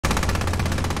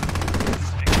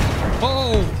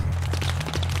Oh!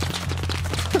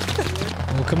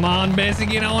 Oh, come on, Bessie,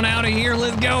 get on out of here.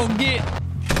 Let's go, get.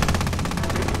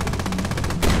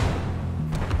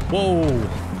 Whoa.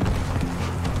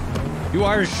 You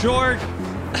are short.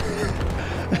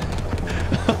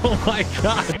 Oh my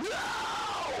God.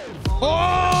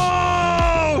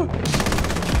 Oh!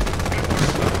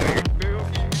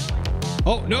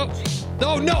 Oh, no.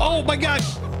 Oh, no. Oh my God.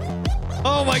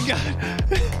 Oh my God.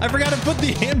 I forgot to put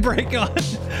the handbrake on.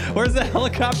 Where's the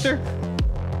helicopter?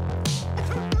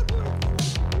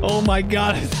 Oh my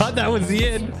God, I thought that was the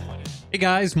end. Hey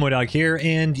guys, MoiDawg here,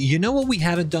 and you know what we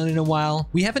haven't done in a while?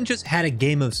 We haven't just had a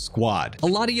game of squad. A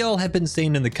lot of y'all have been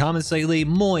saying in the comments lately,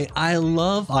 Moi, I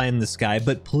love Eye in the Sky,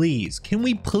 but please, can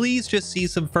we please just see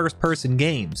some first-person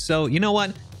games? So, you know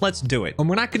what? Let's do it. And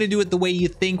we're not going to do it the way you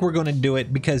think we're going to do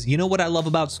it, because you know what I love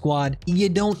about squad? You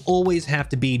don't always have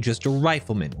to be just a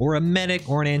rifleman or a medic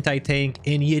or an anti-tank,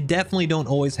 and you definitely don't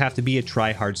always have to be a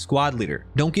try-hard squad leader.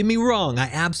 Don't get me wrong, I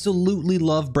absolutely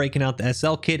love breaking out the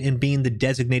SL kit and being the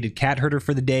designated cat herder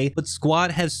for the day, but squad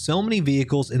has so many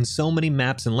vehicles and so many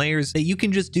maps and layers that you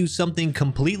can just do something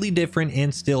completely different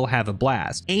and still have a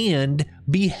blast and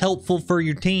be helpful for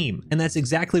your team. And that's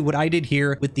exactly what I did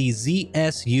here with the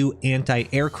ZSU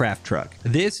anti-aircraft truck.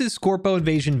 This is Scorpo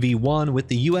Invasion V1 with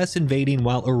the US invading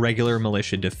while irregular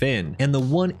militia defend. And the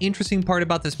one interesting part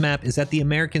about this map is that the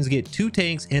Americans get 2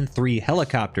 tanks and 3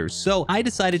 helicopters. So I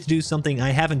decided to do something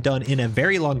I haven't done in a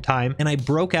very long time, and I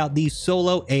broke out the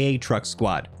solo AA truck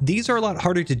squad. These are a lot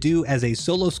harder to do as a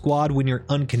solo squad when you're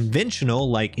unconventional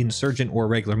like insurgent or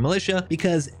regular militia,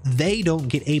 because they don't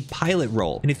get a pilot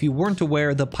role. And if you weren't aware,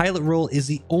 the pilot role is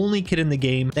the only kit in the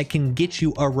game that can get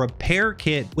you a repair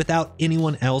kit without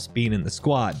anyone else being in the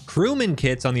squad. Crewman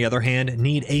kits, on the other hand,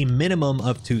 need a minimum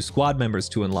of 2 squad members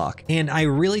to unlock. And I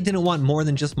really didn't want more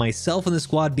than just myself in the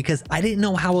squad because I didn't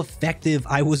know how effective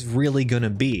I was really gonna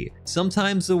be.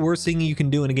 Sometimes the worst thing you can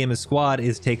do in a game of squad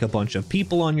is take a bunch of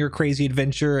people on your crazy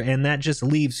adventure, and that just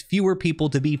leaves fewer people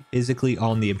to be physically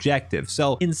on the objective.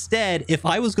 So instead, if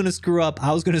I was gonna screw up,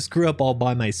 I was gonna screw up all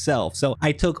by myself. So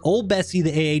I took old Bessie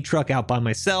the AA truck out by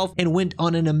myself and went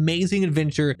on an amazing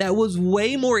adventure that was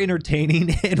way more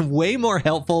entertaining and way more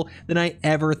helpful than I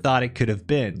ever thought it could have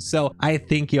been. So I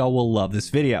think y'all will love this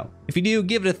video. If you do,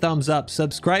 give it a thumbs up,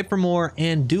 subscribe for more,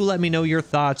 and do let me know your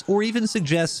thoughts or even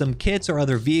suggest some kits or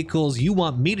other vehicles you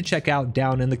want me to check out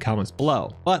down in the comments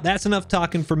below. But that's enough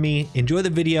talking for me. Enjoy the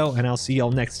video, and I'll see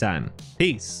y'all next time.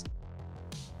 Peace.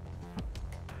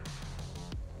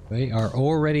 We are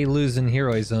already losing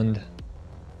Heroisund.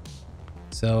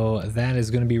 So that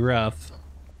is going to be rough.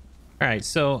 All right,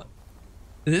 so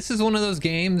this is one of those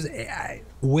games.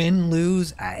 Win,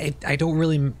 lose, I don't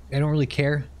really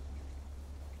care.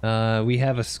 We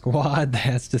have a squad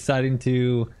that's deciding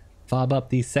to fob up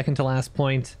the second to last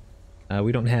point.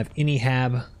 We don't have any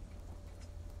HAB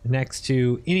next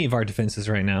to any of our defenses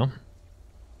right now,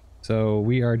 so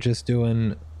we are just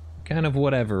doing kind of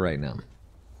whatever right now.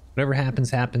 Whatever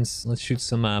happens, happens. Let's shoot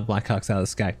some Blackhawks out of the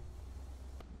sky.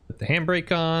 Put the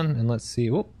handbrake on, and let's see.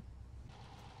 Whoop.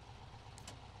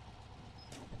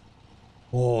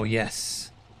 Oh,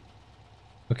 yes.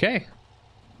 Okay.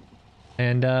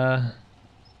 And,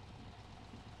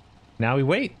 now we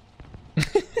wait.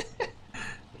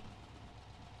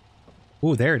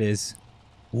 Oh, there it is.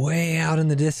 Way out in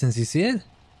the distance. You see it?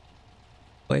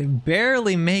 We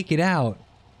barely make it out.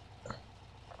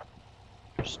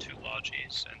 There's 2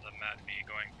 Logis and a Mad Me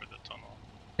going for the tunnel.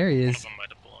 There he is. One of them might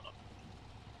have blown up.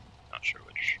 Not sure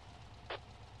which.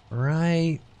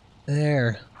 Right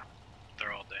there.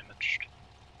 They're all damaged.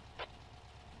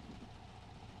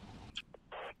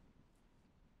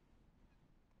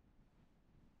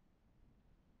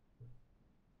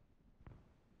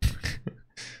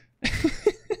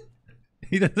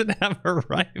 He doesn't have a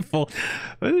rifle.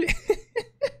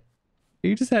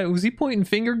 He just had, was he pointing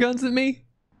finger guns at me?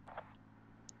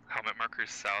 Helmet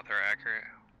markers south are accurate.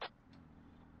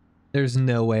 There's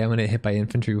no way I'm gonna get hit by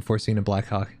infantry before seeing a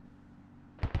Blackhawk.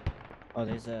 Oh,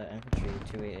 there's a infantry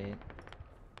 288.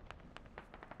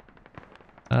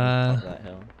 Up that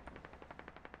hill.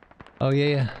 Oh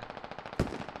yeah.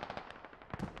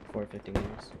 450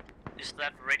 meters. Is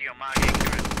that radio mag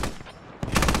accurate?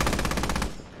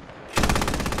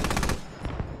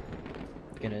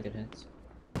 Good hits.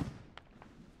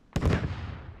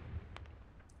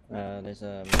 There's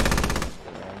a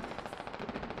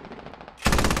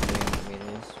 300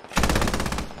 meters.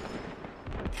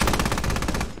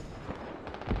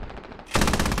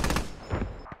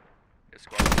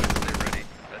 Squad, stay ready.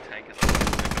 That tank is up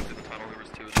to the tunnel. There was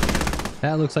 2 of them.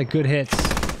 That looks like good hits.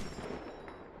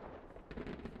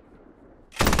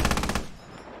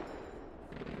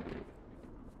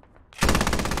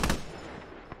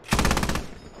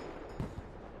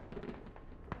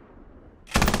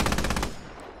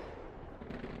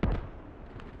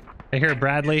 I hear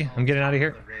Bradley. I'm getting out of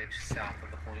here. The ridge south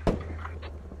of the point.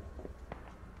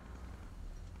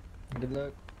 Good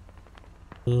luck.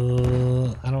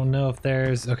 I don't know if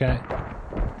there's... Okay.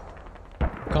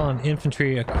 Calling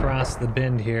infantry across the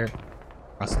bend here.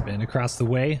 Across the bend. Across the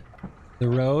way. The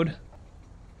road.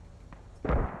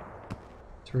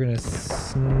 So we're gonna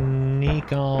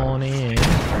sneak on in.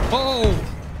 Oh!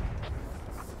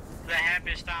 The hab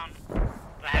is down.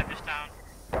 The hab is down.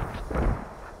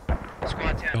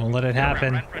 Squad 10. Don't let it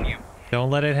happen. Right in front of you.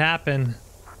 Don't let it happen.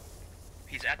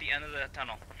 He's at the end of the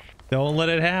tunnel. Don't let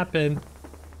it happen.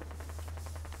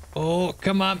 Oh,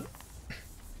 come on.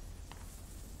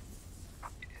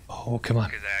 Oh, come on.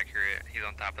 He's accurate. He's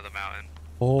on top of the mountain.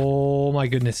 Oh, my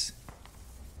goodness.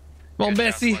 Come on, Good job,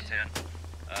 Bessie. Squad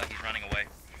 10. He's running away.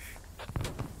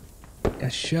 A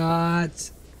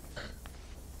shot.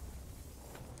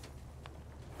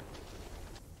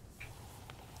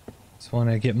 Just want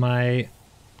to get my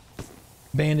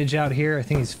bandage out here. I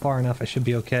think he's far enough. I should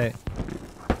be okay.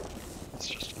 It's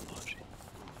just a logi.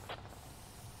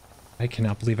 I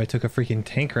cannot believe I took a freaking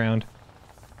tank round.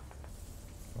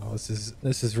 Oh, this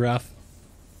is rough.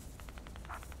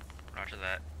 Roger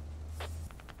that.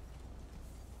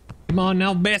 Come on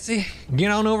now, Bessie.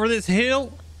 Get on over this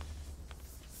hill.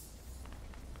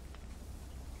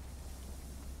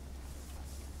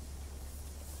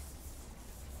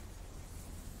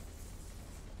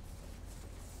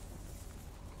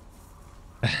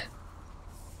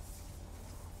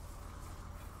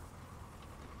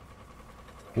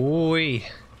 Oi,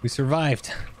 we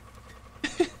survived.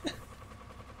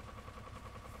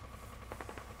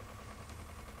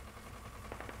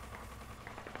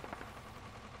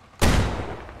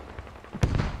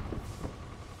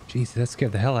 Jeez, that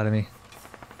scared the hell out of me.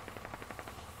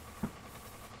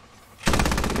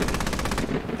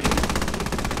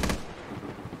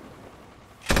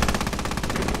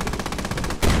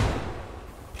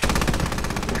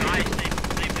 Guys,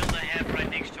 they built a hab right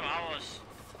next to ours.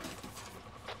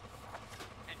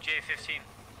 In J15.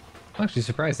 I'm actually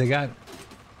surprised they got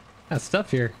that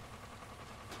stuff here.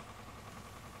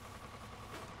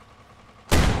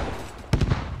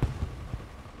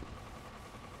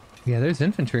 Yeah, there's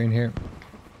infantry in here.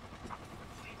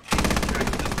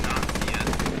 Kraken does not see us.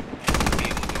 Be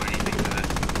able to do anything to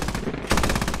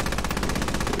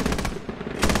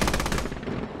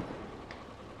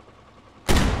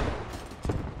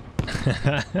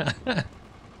that.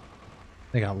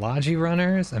 They got Logi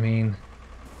runners. I mean,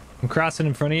 I'm crossing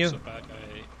in front of you. There's a bad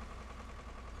guy.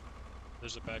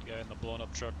 There's a bad guy in the blown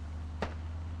up truck. All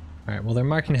right. Well, they're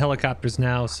marking helicopters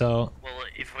now, so Well,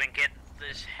 if we can get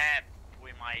this hab,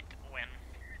 we might win.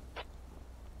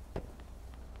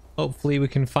 hopefully we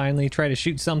can finally try to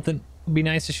shoot something. It'd be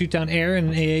nice to shoot down air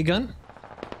and an AA gun.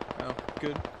 Oh,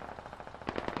 good.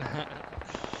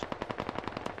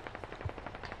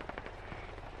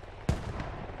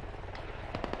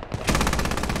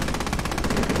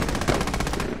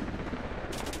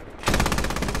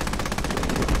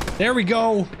 There we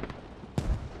go.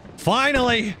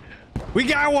 Finally, we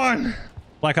got one.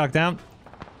 Black Hawk down.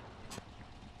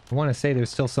 I want to say there's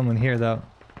still someone here though.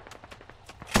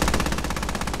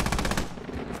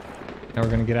 Now we're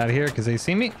gonna get out of here because they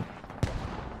see me.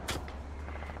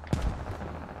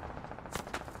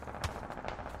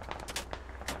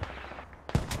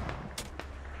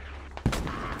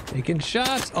 Taking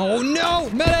shots. Oh no,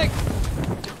 medic!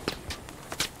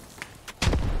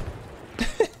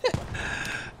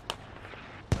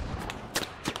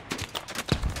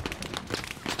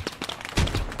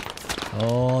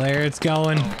 Oh, there it's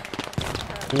going.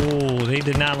 Oh, they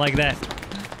did not like that.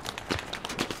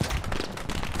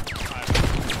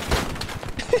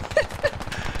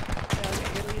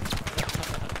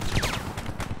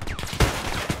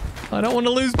 I don't want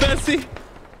to lose Bessie.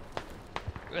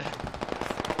 Oh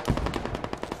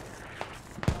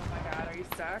my god, are you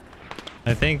stuck?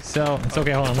 I think so. It's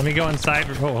okay. Hold on. Let me go inside.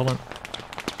 Oh, hold on.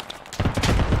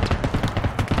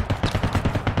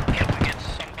 Can we get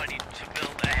somebody to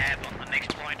build a hab on the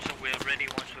next point so we're ready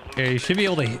once we lose? Here, you should be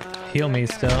able to heal me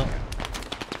still.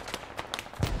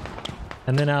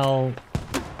 And then I'll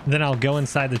go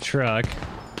inside the truck.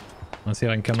 Let's see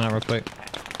if I can come out real quick.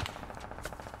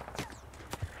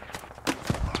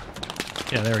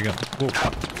 Yeah, there we go. Whoa.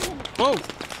 Whoa.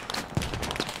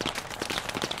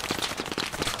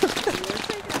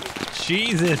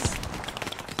 Jesus.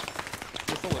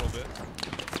 Just a little bit.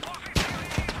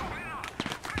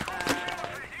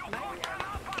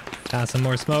 Some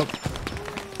more smoke.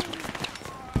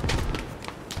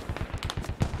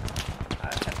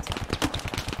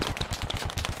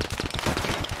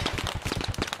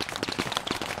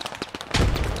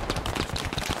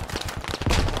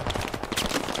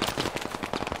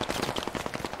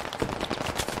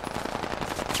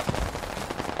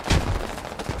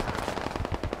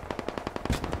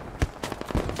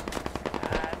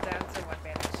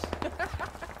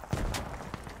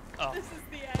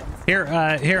 Here,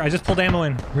 here, I just pulled ammo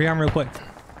in. Rearm real quick.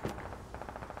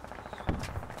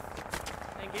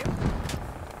 Thank you.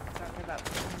 Talking about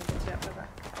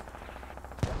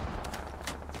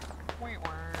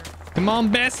Come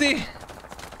on, Bessie.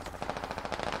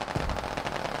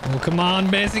 Oh, come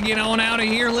on, Bessie, get on out of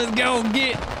here. Let's go.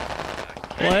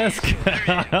 Let's go.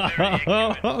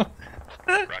 Roger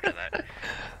that.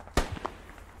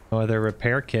 Oh, their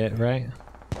repair kit, right?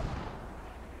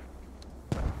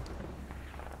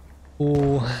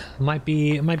 Oh, might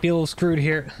be a little screwed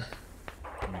here.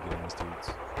 Let me get in these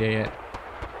dudes. Yeah, yeah.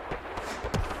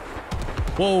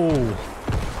 Whoa.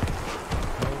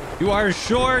 You are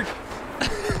short.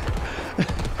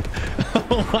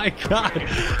 Oh my god.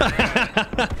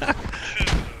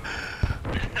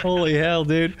 Holy hell,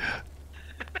 dude.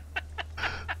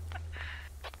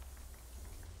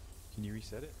 Can you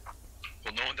reset it?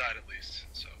 Well, no one died at least,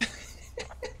 so.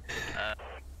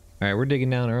 Alright, we're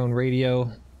digging down our own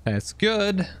radio. That's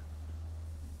good.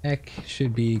 Heck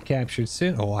should be captured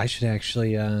soon. Oh, I should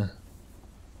actually, I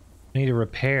need to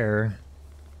repair.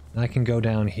 I can go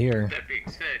down here. That being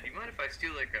said, you mind if I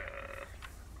steal like a...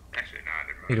 Actually, no, I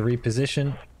didn't Need to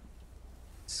reposition.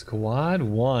 Squad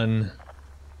 1.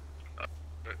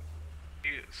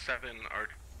 You 7 are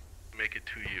make it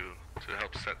to you to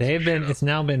help set. They've been, it's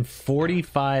now been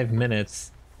 45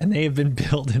 minutes and they have been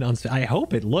building on. I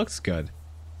hope it looks good.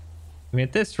 I mean,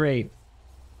 at this rate,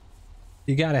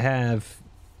 you gotta have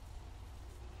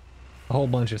a whole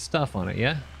bunch of stuff on it,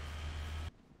 yeah?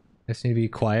 I just need to be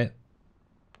quiet.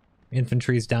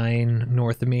 Infantry's dying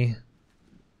north of me.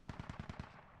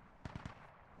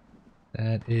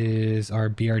 That is our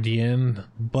BRDM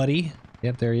buddy.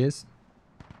 Yep, there he is.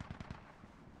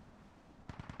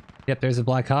 Yep, there's a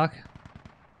Black Hawk.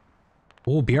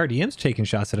 Oh, BRDM's taking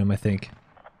shots at him, I think.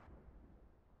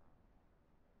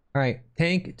 Alright,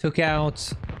 tank took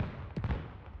out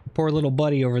poor little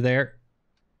buddy over there.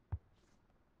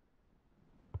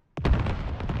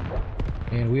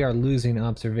 And we are losing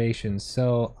observations,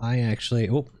 so I actually...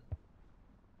 Oh.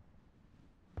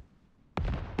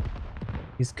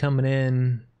 He's coming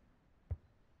in.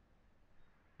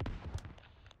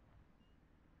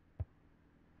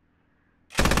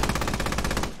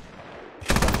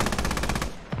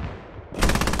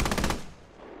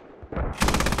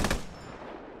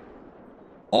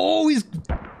 Oh, he's...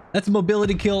 That's a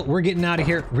mobility kill. We're getting out of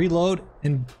here. Reload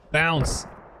and bounce.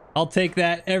 I'll take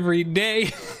that every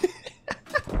day.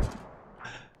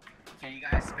 Can you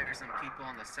guys spare some people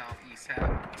on the southeast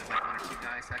half? There's like 1 or 2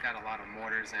 guys. I got a lot of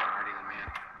mortars and already in,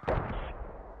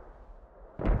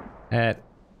 man. At,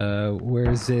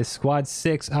 where's this? Squad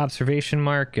 6 observation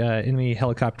mark. Enemy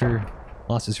helicopter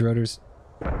lost its rotors.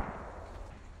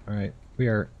 Alright, we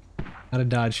are out of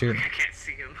dodge here. I can't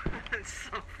see him. It's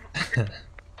so far.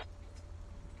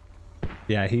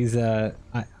 Yeah, he's,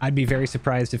 I'd be very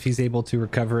surprised if he's able to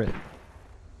recover it.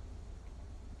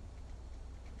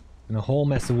 In a whole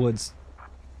mess of woods.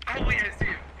 Oh, yeah, I see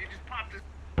him. You just popped his...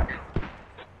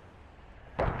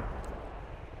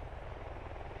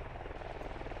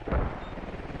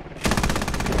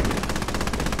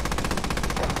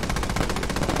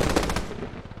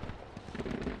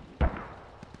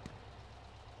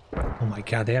 Oh my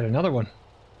god, they had another one.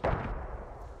 Oh,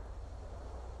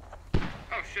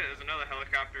 shit, there's another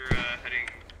helicopter heading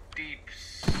deep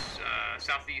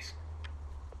southeast.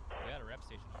 We got a rep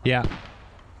station. Yeah.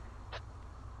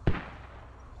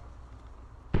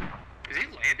 Is he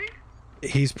landing?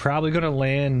 He's probably gonna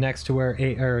land next to where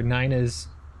 8 or 9 is.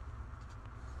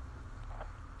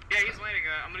 Yeah, he's landing.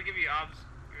 I'm gonna give you obs.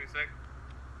 Give me a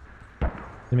sec.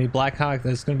 Enemy Black Hawk,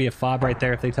 there's gonna be a fob right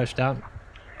there if they touch down.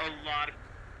 A lot of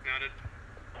mounted.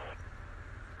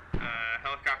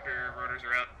 Helicopter rotors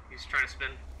are out. He's trying to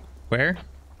spin. Where?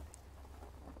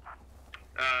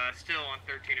 Still on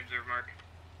 13 observe mark.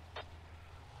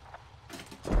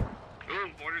 Ooh,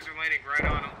 mortars are landing right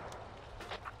on him.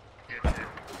 Yeah, shit.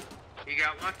 He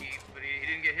got lucky, but he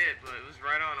didn't get hit, but it was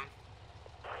right on him.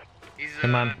 He's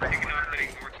Come on. taking off heading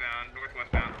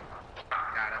northwestbound.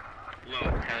 Got him. Low.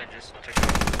 Kinda just took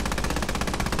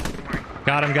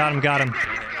Got him, got him, got him.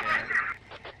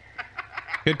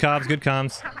 Good comms, good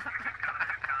comms.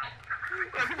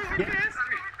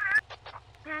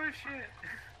 Oh shit.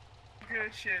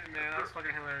 Good shit, man. That was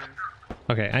fucking hilarious.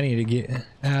 Okay, I need to get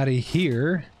out of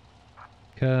here.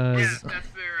 Cause... Yeah, that's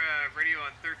their radio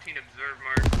on 13 observe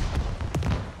mark.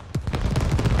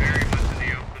 Very much in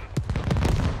the open.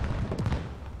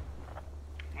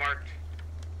 Marked.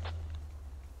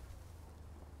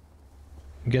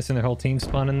 I'm guessing their whole team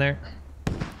spun in there.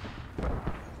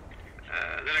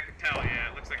 That I could tell,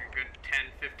 yeah. It looks like a good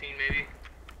 10, 15 maybe.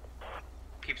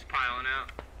 Keeps piling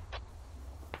out.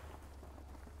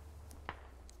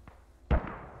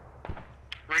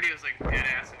 Radio's like dead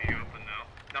ass in the open though.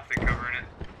 Nothing covering it.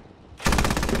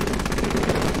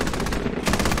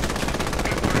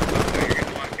 You're getting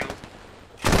a lot of kills.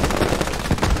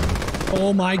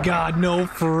 Oh my god, no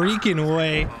freaking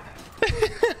way.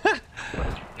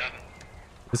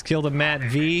 Just killed a Matt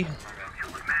V.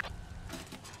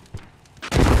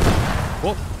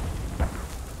 Whoa.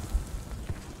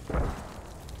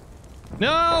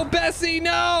 No, Bessie,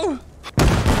 no!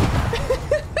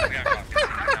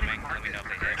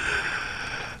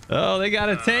 Oh, they got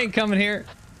a tank coming here.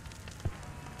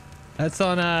 That's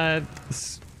on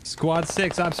squad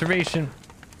 6 observation.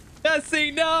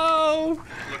 Bessie, no!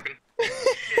 Looking.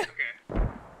 Okay.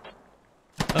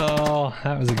 Oh,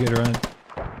 that was a good run.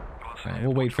 Alright,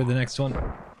 we'll wait for the next one.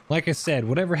 Like I said,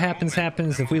 whatever happens,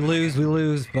 happens. If we lose, we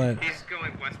lose, but He's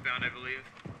going westbound, I believe.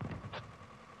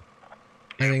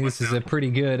 I think this is a pretty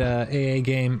good AA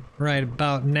game right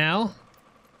about now.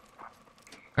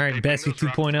 Alright, Bessie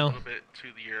 2.0. A little bit to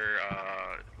your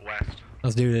west.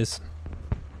 Let's do this.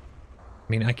 I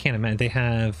mean, I can't imagine. They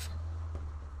have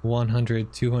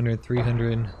 100, 200,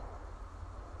 300.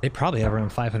 They probably have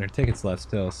around 500 tickets left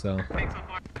still, so. Thanks so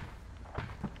far.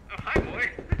 Oh, hi, boy.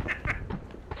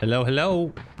 Hello,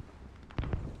 hello.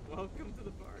 Welcome to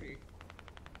the party.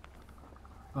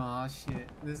 Aw, shit.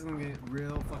 This is gonna get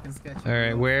real fucking sketchy.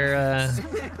 Alright, where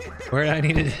do I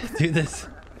need to do this?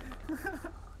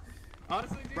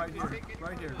 Honestly, dude, Right here,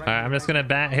 right here. Alright, I'm just gonna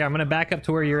back here. I'm gonna back up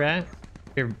to where you're at.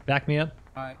 Here, back me up.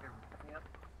 Alright.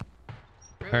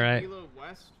 Really, Alright. Kilo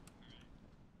west.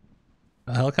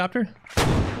 A helicopter?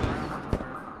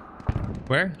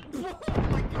 Where?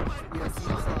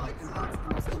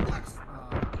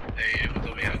 Hey,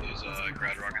 do we have those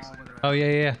grad rockets? Oh yeah,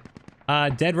 yeah, yeah.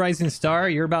 Dead Rising Star.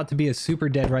 You're about to be a super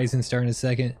Dead Rising Star in a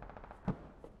second.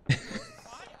 Oh,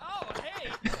 hey!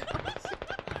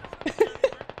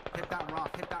 Hit that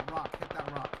rock, hit that rock, hit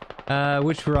that rock.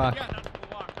 Which rock? Yeah, that's the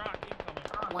rock incoming.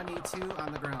 182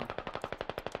 on the ground.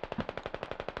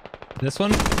 This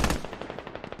one?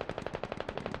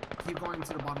 Keep going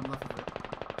to the bottom left of it.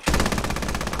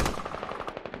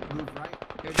 Move right.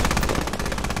 Yep.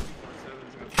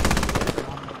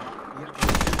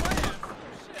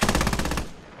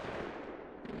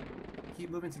 Keep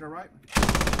moving to the right.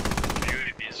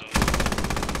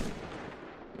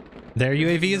 Their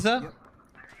UAV is up? Yep.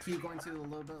 Keep going to a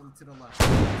little bit to the left.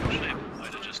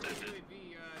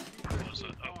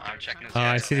 I'm checking this. Oh,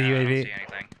 I see the UAV.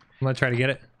 I'm gonna try to get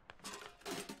it.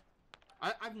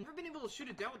 I've never been able to shoot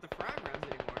it down with the frag rounds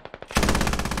anymore.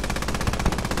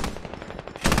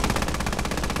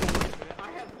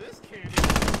 I have this cannon.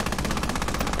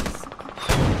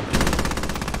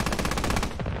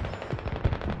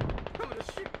 I'm gonna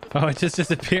shoot this. Oh, it just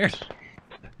disappeared.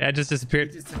 Yeah, it just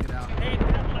disappeared. Just took it out. Hey,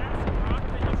 that last rock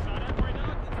that you shot at right now,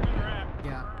 that's where they're at.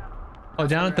 Yeah. Oh,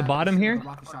 down at the bottom here? The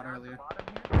rocket shot earlier.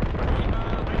 I can't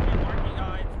mark it.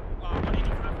 It's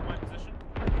 185 from my position.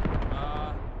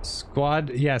 Squad,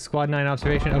 yeah, squad 9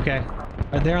 observation. Okay.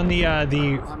 Are they on the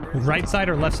right side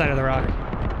or left side of the rock?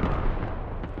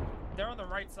 They're on the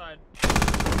right side.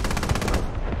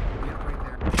 Yep, right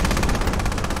there.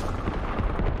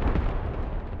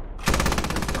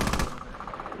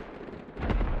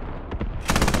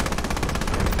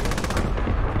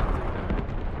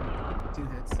 Two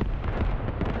hits.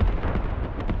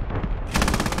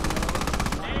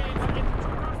 Hey, it's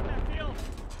across that field.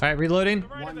 All right, reloading.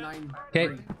 Right of it.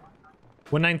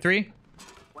 193. 193.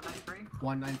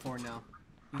 194 now.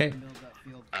 He's Okay. in the middle of that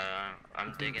field.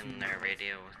 I'm digging their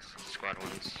radio with squad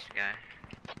 1's guy.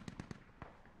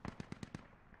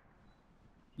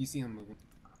 You see him moving.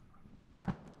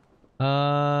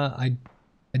 I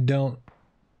don't.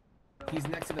 He's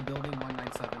next to the building,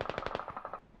 197.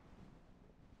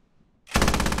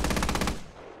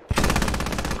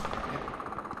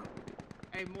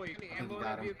 Hey, Moy, any ammo in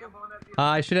got that him. vehicle?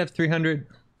 I should have 300.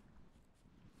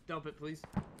 Dump it, please.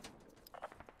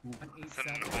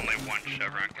 187. Only one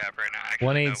chevron cap right now.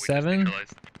 187.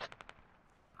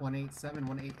 187,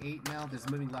 188 now. There's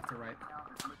moving left or right.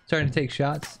 Starting to take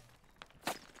shots.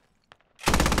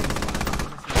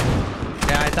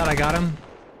 Yeah, I thought I got him.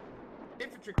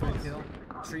 Infantry close. Kill.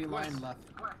 Tree line left.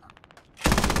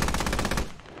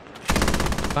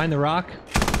 Find the rock.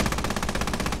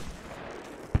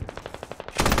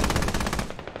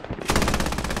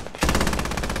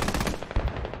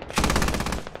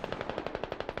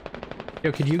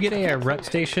 Yo, could you get a rep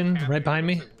station right behind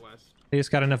me? They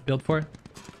just got enough build for it.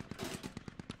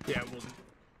 Yeah, we'll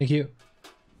Thank you.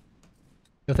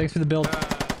 Yo, thanks for the build. Star.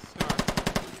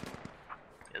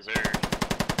 Is there?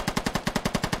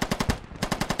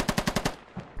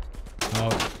 Oh,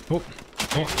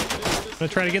 I'm gonna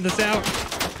try to get this out.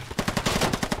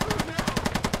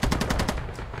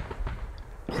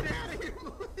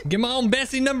 Come on,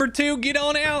 Bessie number 2, get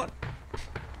on out.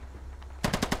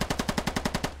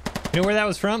 You know where that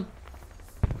was from?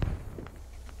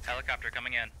 Helicopter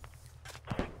coming in.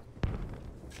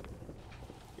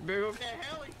 You better go get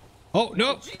heli. Oh,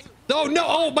 no. Oh, no.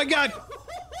 Oh, my God.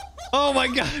 Oh, my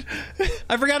God.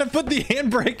 I forgot to put the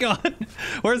handbrake on.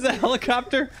 Where's the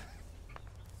helicopter?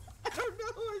 I don't know.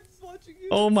 I'm just watching you.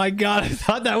 Oh, my God. I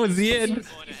thought that was the end.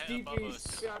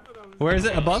 Where is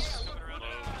it? Above? 100.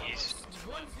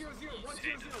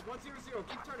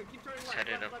 Keep turning left.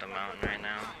 Headed up the mountain right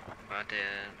now. About to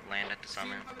land at the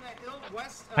summit.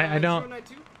 I don't.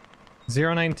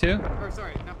 092? Or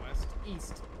sorry, not west.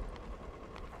 East.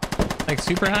 Like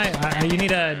super high? You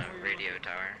need a Radio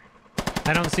tower.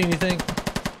 I don't see anything.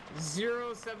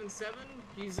 077.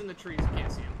 He's in the trees. You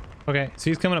can't see him. Okay,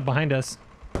 so he's coming up behind us.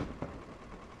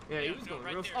 Yeah, he was going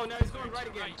right real. there. Oh, now he's going right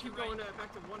again. Keep going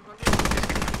back to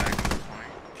 100. Back to the point.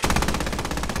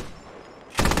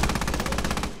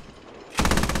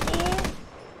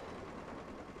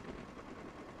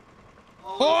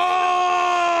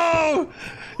 Oh!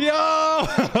 Yo!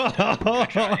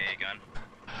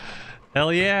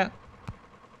 Hell yeah.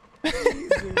 Two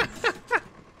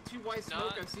white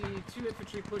smoke. I see 2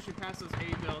 infantry pushing past those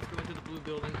hay bales going to the blue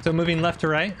building. So moving left to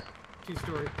right?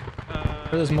 2-story.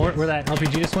 Where those more? Where that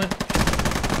LPG just went?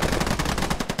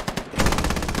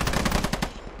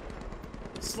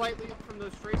 Slightly up from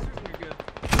those tracers and you're good.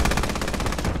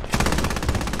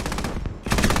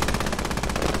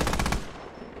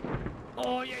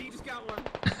 Oh yeah, you just got one.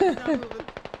 He's not moving.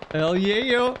 Hell yeah,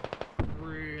 yo.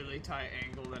 Really tight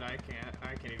angle that I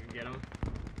can't even get him.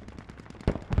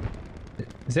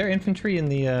 Is there infantry in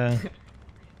the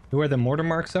where the mortar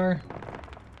marks are?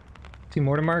 See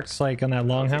mortar marks like on that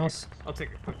longhouse? I'll take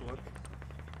a quick look.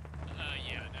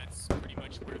 Yeah, that's pretty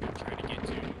much where they're trying to get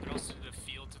to. But also the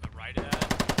field to the right of that.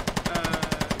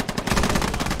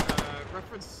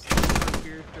 Reference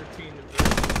here 13 to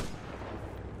 30.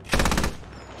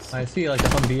 I see like a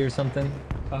Humvee or something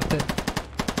off it. I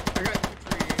got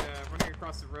infantry running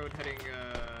across the road heading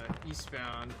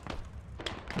eastbound.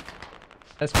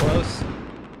 That's close.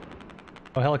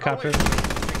 Oh, helicopter. Oh, wait.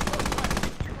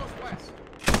 Too close west.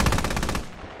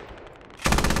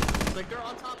 Like they're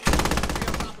on top of us. They're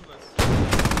on top of us.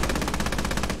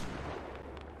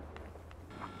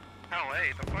 No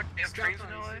way, the fuck? They have trains in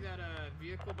You LA? see that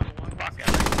vehicle by the long Fuck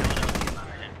house?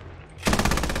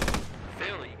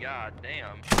 Philly, god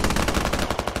damn.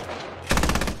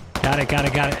 Got it, got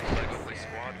it, got it. Play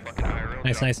squad, fucking IRL.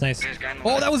 Nice.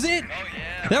 Oh, that was it! Oh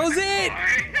yeah. That was it!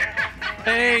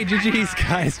 Hey, GG's,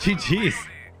 guys, GG's.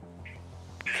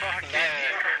 Fuck yeah.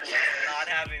 Not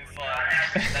having fun.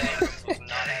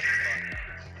 Not having fun.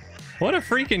 What a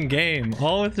freaking game.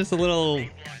 All with just a little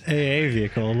AA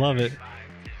vehicle. Love it. Way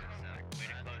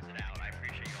to close it out. I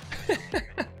appreciate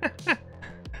you all.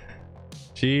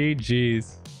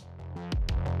 GG's.